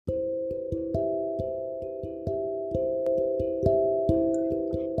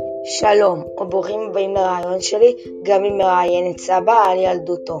שלום, וברוכים הבאים לרעיון שלי, גם אם מראין את סבא על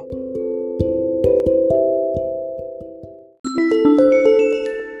ילדותו.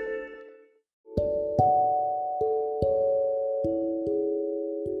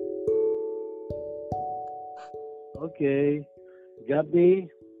 אוקיי, גבי,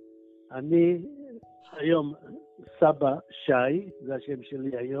 אני היום סבא שי, זה השם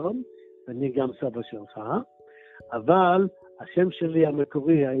שלי היום, ואני גם סבא שלך, אבל השם שלי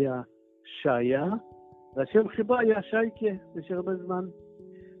המקורי היה שיה, והשם חיבה היה שייקה, יש הרבה זמן.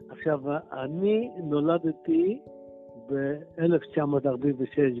 עכשיו, אני נולדתי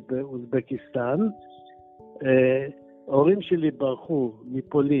ב-1946 באוזבקיסטן, ההורים שלי ברחו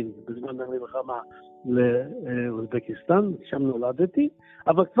מפולין בזמן המלחמה לאוזבקיסטן, שם נולדתי,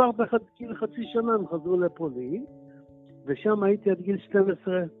 אבל כבר בגיל חצי שנה הם חזרו לפולין, ושם הייתי עד גיל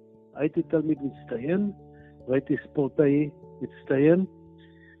 12, הייתי תלמיד מצטיין, והייתי ספורטאי מצטיין,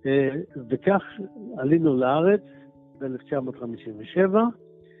 וכך עלינו לארץ ב-1957,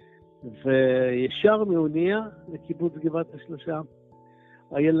 וישר מאונייה לקיבוץ גבעת השלושה.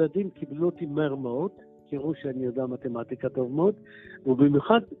 הילדים קיבלו אותי מהר מאוד, קראו שאני יודע מתמטיקה טוב מאוד,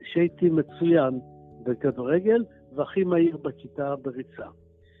 ובמיוחד שהייתי מצוין בכדורגל, והכי מהיר בכיתה בריצה.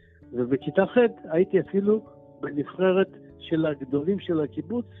 ובכיתה ח' הייתי אפילו בנבחרת של הגדולים של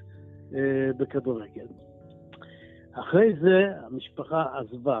הקיבוץ בכדורגל. אחרי זה המשפחה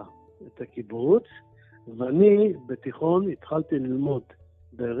עזבה את הקיבוץ, ואני בתיכון התחלתי ללמוד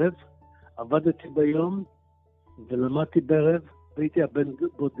בערב, עבדתי ביום ולמדתי בערב, והייתי הבן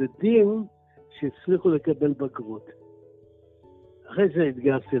בודדים שהצליחו לקבל בגרות. אחרי זה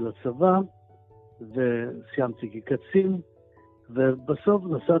התגייסתי לצבא, וסיימתי כקצין, ובסוף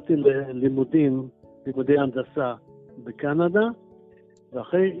נסעתי לימודי הנדסה בקנדה,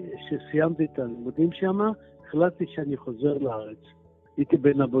 ואחרי שסיימתי את הלימודים שם, החלטתי שאני חוזר לארץ. הייתי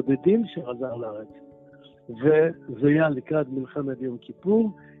בין הבודדים שחזר לארץ. וזה היה לקראת מלחמת יום כיפור,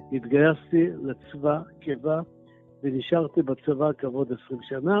 התגייסתי לצבא קבע, ונשארתי בצבא כעבור 20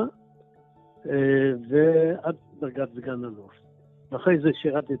 שנה, ועד דרגת סגן אלוף. ואחרי זה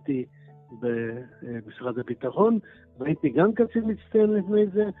שירתתי במשרד הביטחון, והייתי גם קצין מצטיין לפני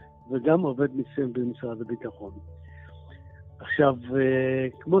זה, וגם עובד מצטיין במשרד הביטחון. עכשיו,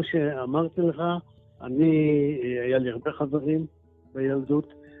 כמו שאמרתי לך, היה לי הרבה חברים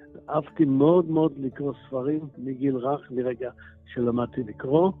בילדות, אהבתי מאוד מאוד לקרוא ספרים מגיל רך, מרגע שלמדתי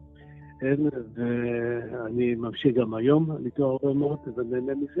לקרוא, ואני ממשיך גם היום לקרוא הרבה מאוד,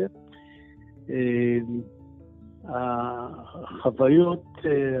 ונהנה מזה. החוויות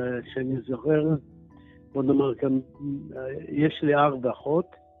שאני זוכר, בוא נאמר כאן, יש לי 4 אחות,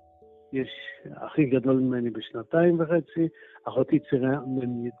 יש הכי גדול ממני ב2.5 אחותי צעירה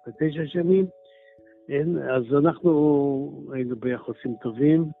ממני ב9 שנים, אז אנחנו היינו ביחסים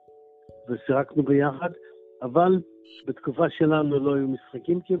טובים ושיחקנו ביחד, אבל בתקופה שלנו לא היו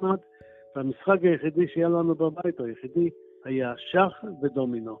משחקים כמעט, והמשחק היחידי שהיה לנו בבית, היחידי, היה שח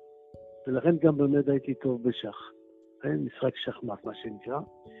ודומינו, ולכן גם באמת הייתי טוב בשח, משחק שחמט מה שנקרא,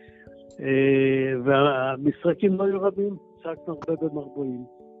 והמשחקים לא היו רבים, שחקנו הרבה במרבועים,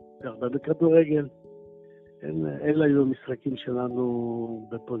 והרבה בכדורגל, אלה היו המשחקים שלנו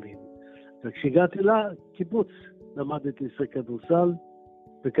בפולין. וכשהגעתי לקיבוץ, למדתי לשחק כדורסל,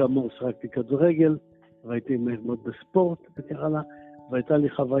 וכאמור שחקתי כדורגל, והייתי מאוד בספורט וכך הלאה, והייתה לי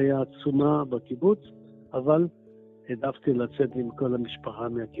חוויה עצומה בקיבוץ, אבל העדפתי לצאת עם כל המשפחה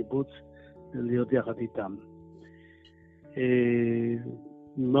מהקיבוץ, להיות יחד איתם.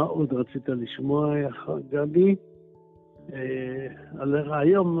 מה עוד רצית לשמוע, גבי?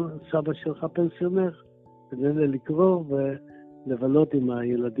 היום סבא שלך פנסיונר, ונהנה לקרוא ולבלות עם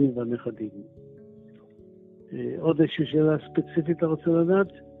הילדים והנכדים. עוד איזושהי שאלה ספציפית אתה רוצה לדעת,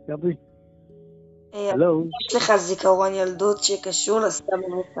 גבי? הלו? יש לך זיכרון ילדות שקשור לסבא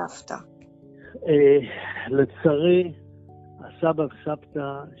וסבתא? לצערי, הסבא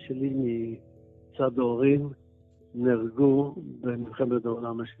וסבתא שלי מצד ההורים נהרגו במלחמת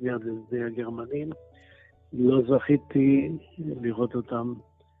העולם השנייה בידי הגרמנים. לא זכיתי לראות אותם,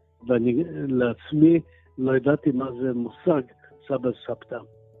 ואני לעצמי לא ידעתי מה זה מושג סבא וסבתא.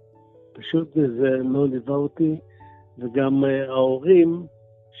 פשוט זה לא ליווה אותי, וגם ההורים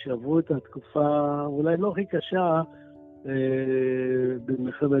שעברו את התקופה אולי לא הכי קשה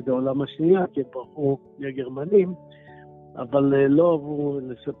במלחמת העולם השנייה, כי הם ברחו מהגרמנים, אבל לא עברו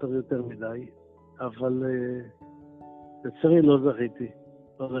לספר יותר מדי. אבל לצערי לא זכיתי,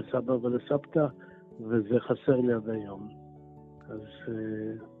 לא לסבא ולסבתא, וזה חסר לי עד היום. אז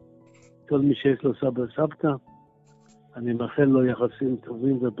כל מי שיש לו סבא וסבתא, אני מאחל לו יחסים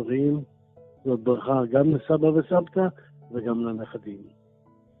טובים ובריאים, זאת ברכה גם לסבא וסבתא וגם לנכדים.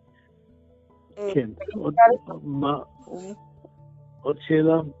 כן, עוד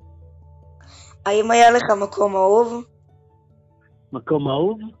שאלה? האם היה לך מקום אהוב? מקום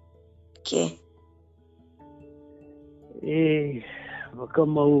אהוב? כן.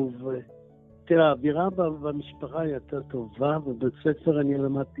 מקום אהוב. תראה, האווירה במשפחה הייתה טובה, ובבית ספר אני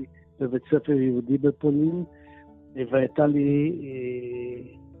למדתי בבית ספר יהודי בפולין, והייתה לי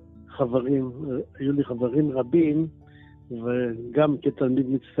היו לי חברים רבים, וגם כתלמיד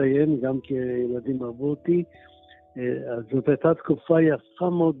מצטיין, גם כילדים אהבו אותי. אז זאת הייתה תקופה יפה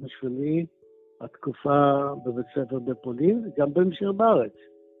מאוד בשבילי, התקופה בבית ספר בפולין, גם בהמשך בארץ.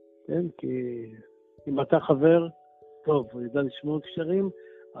 כן? כי אם אתה חבר טוב, הוא ידע לשמור קשרים,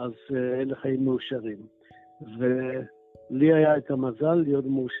 אז אלה חיים מאושרים. ולי היה את המזל להיות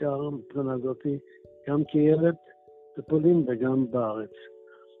מאושר מבחינה הזאת, גם כילד בפולין וגם בארץ.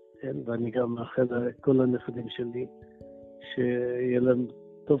 כן? ואני גם מאחל לכל הנכדים שלי שיהיה להם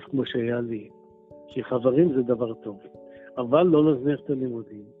טוב כמו שהיה לי. כי חברים זה דבר טוב. אבל לא להזניח את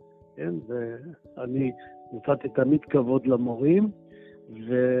הלימודים. כן? ואני נתתי תמיד כבוד למורים,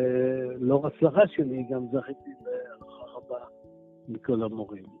 ולא הצלחה שלי, גם זכיתי להערכה רבה מכל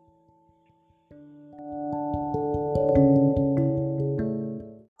המורים.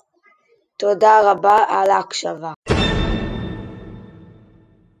 תודה רבה על ההקשבה.